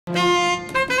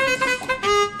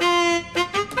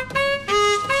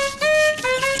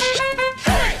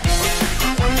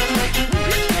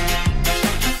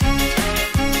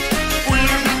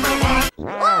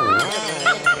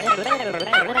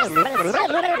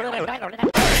Now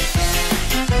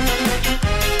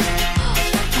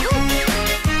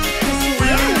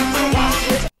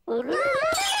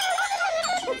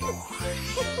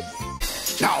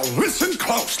listen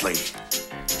closely.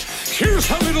 Here's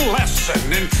a little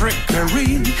lesson in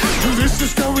trickery. This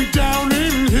is going down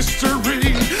in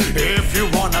history. If you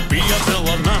wanna be a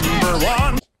villain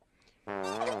 #1,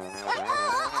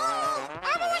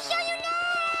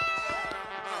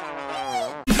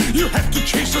 you have to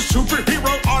chase a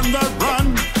superhero on the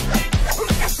run.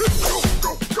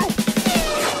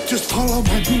 Just follow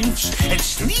my moves and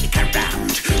sneak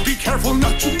around. Be careful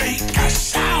not to make a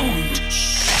sound.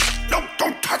 No,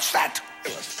 don't touch that.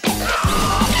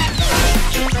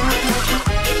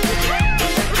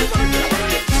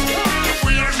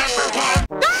 We are #1.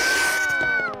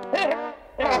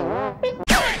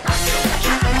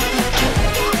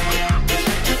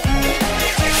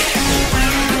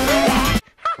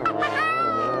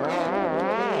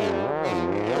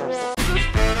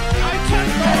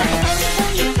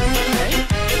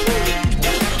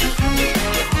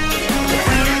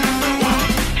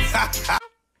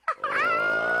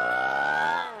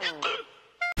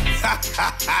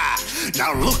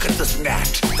 Now look at this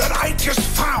net that I just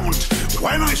found.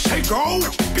 When I say go,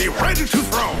 be ready to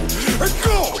throw.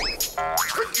 Go!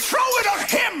 Throw it on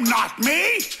him, not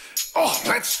me! Oh,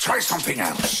 let's try something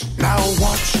else. Now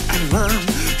watch and learn.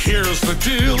 Here's the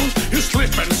deal. You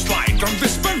slip and slide on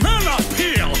this banana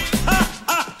peel.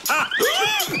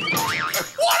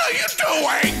 What are you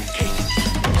doing?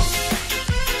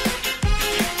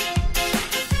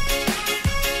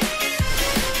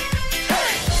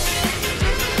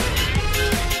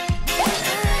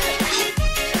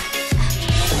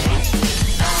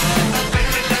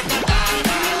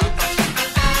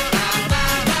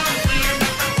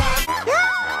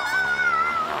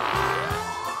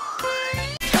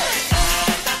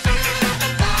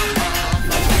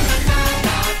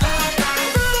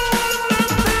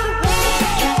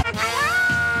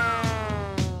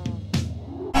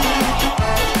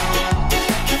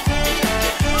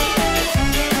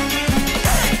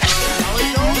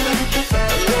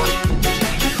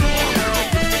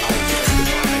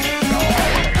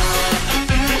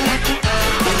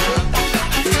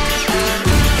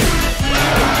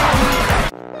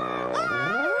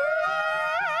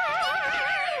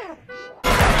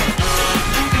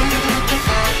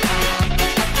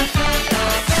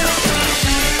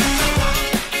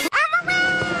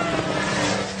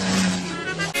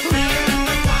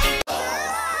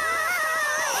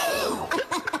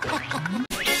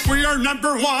 We are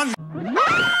 #1.